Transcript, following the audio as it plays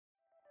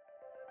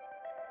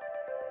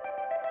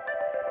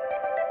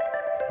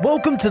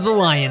Welcome to The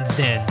Lion's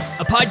Den,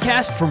 a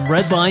podcast from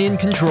Red Lion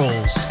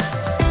Controls.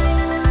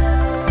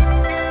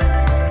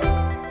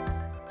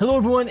 Hello,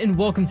 everyone, and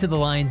welcome to The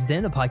Lion's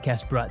Den, a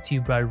podcast brought to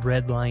you by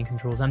Red Lion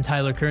Controls. I'm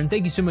Tyler Kern.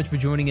 Thank you so much for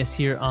joining us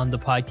here on the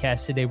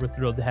podcast today. We're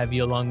thrilled to have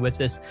you along with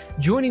us.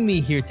 Joining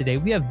me here today,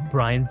 we have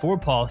Brian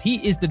Vorpahl.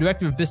 He is the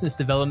Director of Business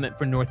Development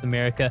for North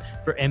America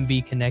for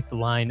MB Connect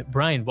Line.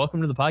 Brian,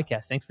 welcome to the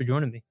podcast. Thanks for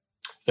joining me.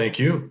 Thank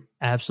you.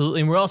 Absolutely.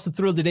 And we're also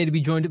thrilled today to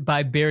be joined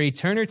by Barry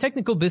Turner,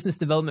 Technical Business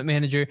Development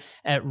Manager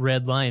at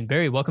Red Lion.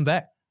 Barry, welcome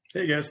back.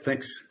 Hey, guys.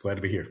 Thanks. Glad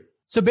to be here.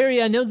 So,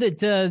 Barry, I know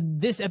that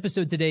this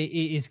episode today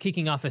is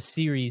kicking off a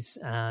series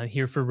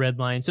here for Red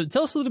Lion. So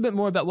tell us a little bit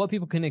more about what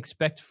people can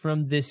expect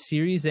from this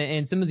series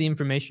and some of the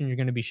information you're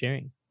going to be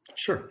sharing.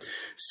 Sure.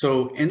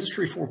 So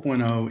Industry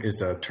 4.0 is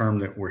a term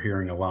that we're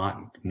hearing a lot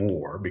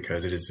more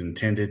because it is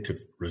intended to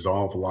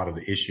resolve a lot of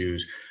the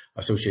issues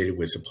associated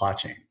with supply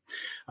chain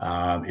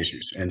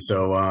issues. And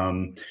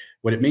so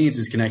what it means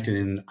is connecting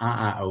an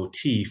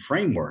IIOT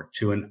framework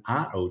to an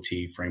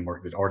IoT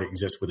framework that already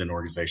exists within an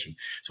organization.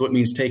 So it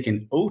means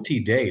taking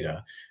OT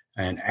data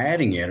and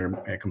adding it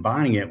or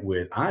combining it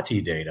with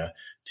IT data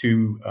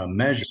to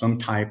measure some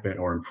type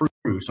or improve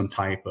some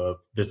type of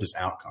business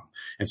outcome.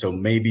 And so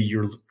maybe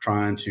you're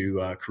trying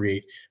to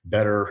create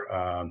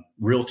better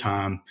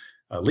real-time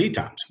lead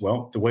times.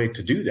 Well, the way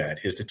to do that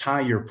is to tie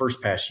your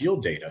first pass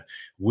yield data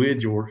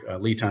with your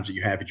lead times that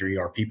you have in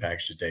your ERP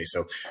package today.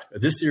 So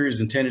this series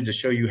is intended to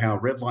show you how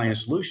Red Lion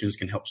Solutions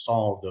can help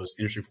solve those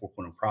Industry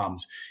 4.0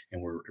 problems,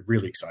 and we're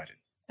really excited.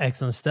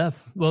 Excellent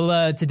stuff.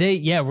 Well, today,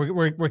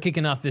 we're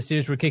kicking off this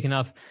series. We're kicking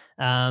off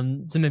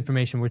some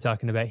information we're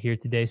talking about here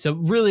today. So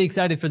really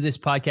excited for this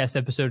podcast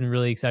episode and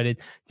really excited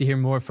to hear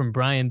more from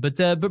Brian. But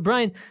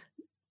Brian,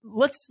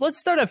 let's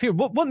start off here.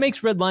 What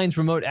makes Red Lion's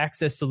remote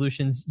access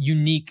solutions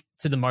unique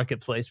to the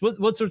marketplace?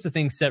 What sorts of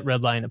things set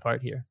Red Lion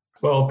apart here?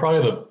 Well,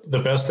 probably the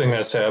best thing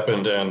that's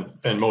happened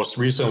and most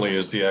recently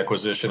is the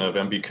acquisition of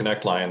MB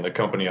Connect Line, the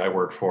company I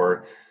work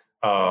for,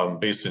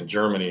 based in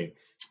Germany.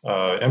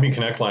 MB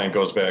Connect Line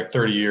goes back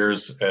 30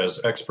 years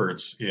as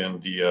experts in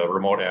the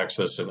remote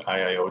access and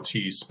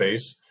IIoT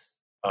space.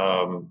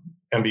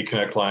 MB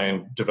Connect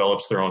Line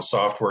develops their own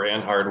software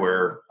and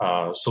hardware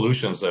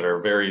solutions that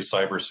are very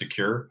cyber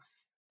secure.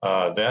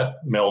 That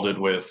melded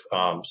with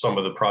some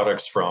of the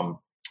products from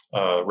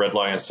Red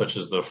Lion, such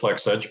as the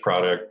Flex Edge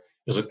product,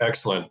 is an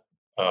excellent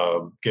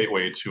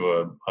gateway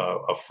to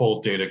a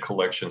full data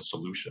collection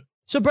solution.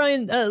 So,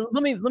 Brian,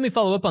 let me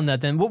follow up on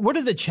that then. What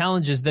are the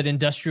challenges that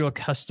industrial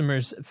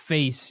customers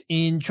face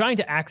in trying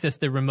to access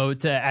the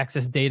remote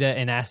access data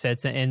and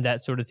assets and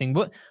that sort of thing?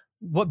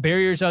 What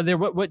barriers are there?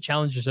 What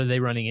challenges are they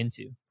running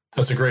into?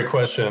 That's a great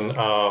question.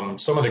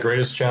 Some of the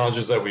greatest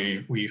challenges that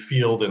we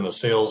field in the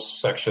sales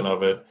section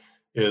of it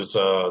is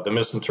the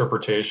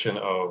misinterpretation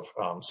of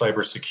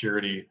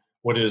cybersecurity.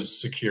 What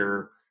is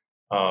secure?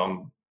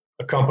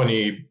 A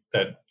company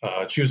that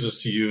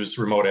chooses to use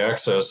remote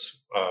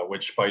access,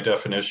 which by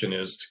definition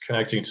is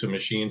connecting to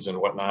machines and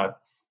whatnot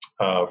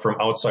from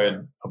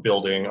outside a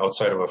building,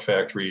 outside of a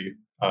factory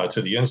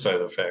to the inside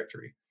of the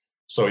factory.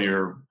 So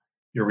you're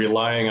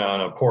relying on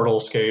a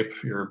portal-scape,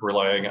 you're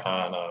relying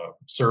on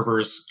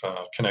servers,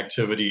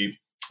 connectivity,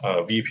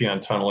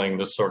 VPN tunneling,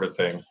 this sort of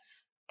thing.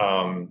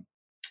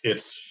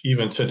 It's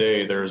even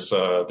today. There's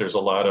a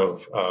lot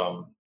of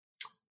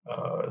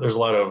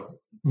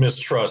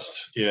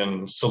mistrust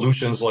in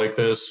solutions like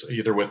this,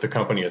 either with the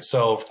company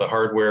itself, the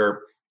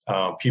hardware,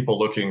 people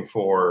looking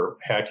for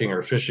hacking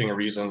or phishing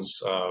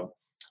reasons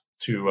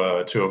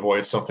to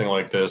avoid something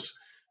like this.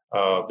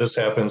 This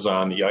happens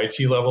on the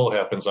IT level,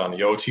 happens on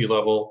the OT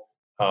level.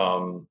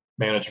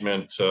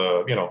 Management,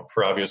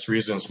 for obvious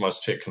reasons,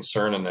 must take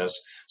concern in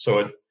this.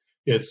 So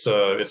it's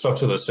up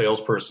to the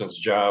salesperson's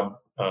job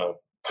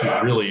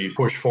to really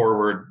push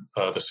forward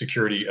the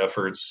security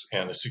efforts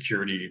and the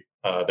security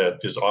that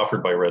is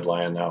offered by Red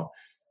Lion now.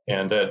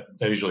 And that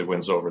usually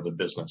wins over the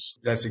business.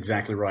 That's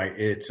exactly right.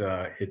 It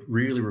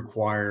really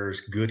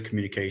requires good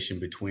communication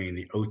between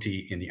the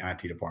OT and the IT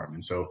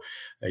department. So,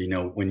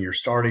 when you're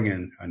starting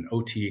an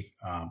OT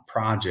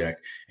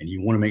project and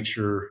you want to make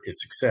sure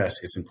it's success,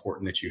 it's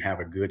important that you have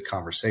a good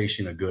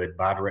conversation, a good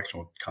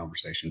bidirectional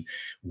conversation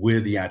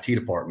with the IT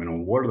department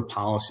on what are the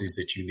policies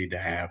that you need to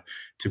have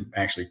to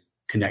actually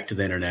connect to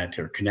the internet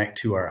or connect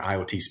to our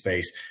IoT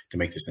space to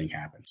make this thing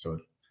happen. So,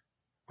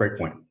 great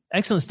point.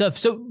 Excellent stuff.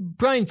 So,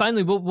 Brian,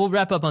 finally, we'll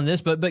wrap up on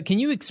this, but can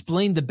you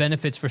explain the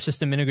benefits for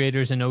system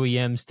integrators and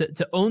OEMs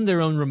to own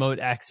their own remote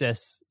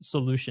access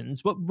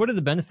solutions? What are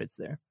the benefits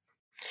there?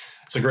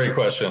 It's a great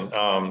question.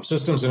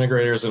 Systems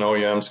integrators and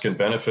OEMs can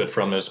benefit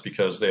from this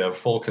because they have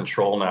full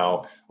control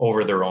now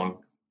over their own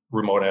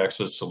remote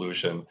access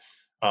solution.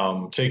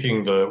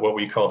 Taking what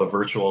we call the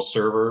virtual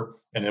server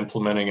and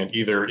implementing it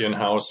either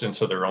in-house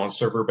into their own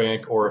server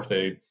bank, or if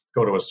they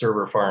go to a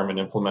server farm and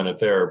implement it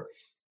there,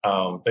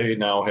 they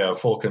now have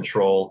full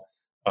control,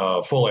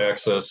 full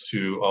access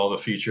to all the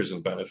features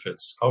and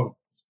benefits of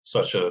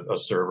such a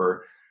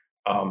server.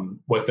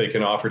 What they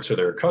can offer to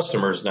their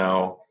customers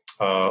now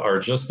are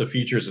just the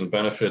features and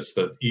benefits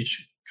that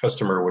each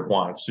customer would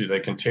want. So they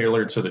can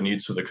tailor to the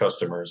needs of the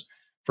customers.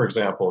 For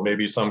example,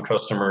 maybe some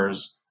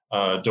customers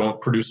don't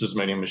produce as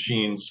many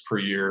machines per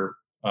year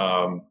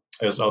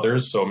as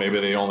others. So maybe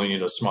they only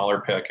need a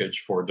smaller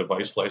package for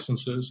device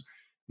licenses.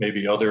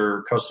 Maybe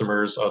other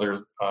customers,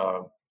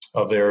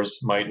 of theirs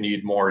might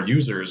need more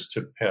users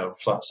to have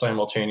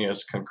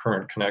simultaneous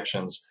concurrent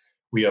connections.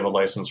 We have a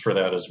license for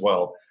that as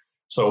well.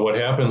 So what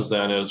happens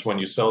then is when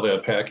you sell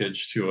that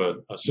package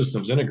to a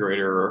systems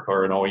integrator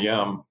or an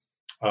OEM,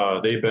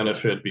 they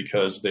benefit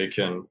because they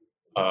can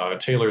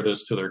tailor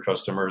this to their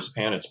customers,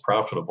 and it's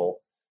profitable,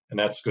 and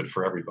that's good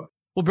for everybody.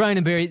 Well, Brian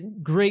and Barry,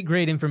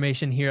 great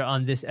information here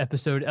on this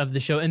episode of the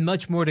show, and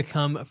much more to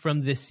come from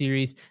this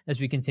series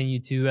as we continue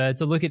to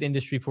look at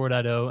Industry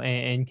 4.0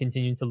 and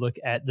continue to look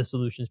at the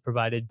solutions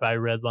provided by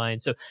Redline.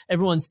 So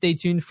everyone stay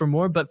tuned for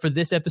more. But for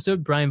this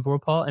episode, Brian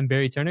Vorpahl and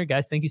Barry Turner,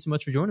 guys, thank you so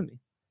much for joining me.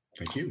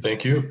 Thank you.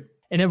 Thank you.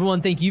 And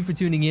everyone, thank you for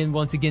tuning in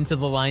once again to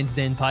the Lion's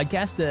Den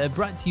podcast,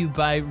 brought to you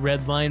by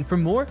Redline. For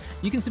more,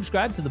 you can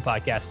subscribe to the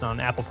podcast on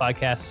Apple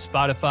Podcasts,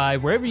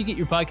 Spotify, wherever you get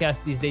your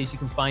podcasts these days. You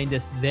can find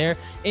us there.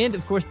 And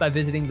of course, by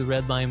visiting the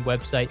Redline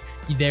website,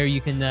 there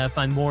you can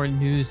find more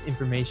news,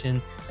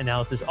 information,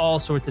 analysis, all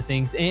sorts of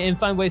things, and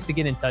find ways to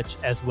get in touch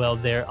as well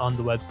there on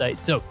the website.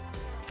 So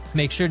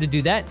make sure to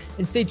do that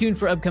and stay tuned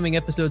for upcoming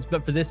episodes.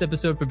 But for this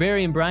episode, for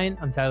Barry and Brian,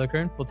 I'm Tyler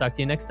Kern. We'll talk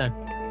to you next time.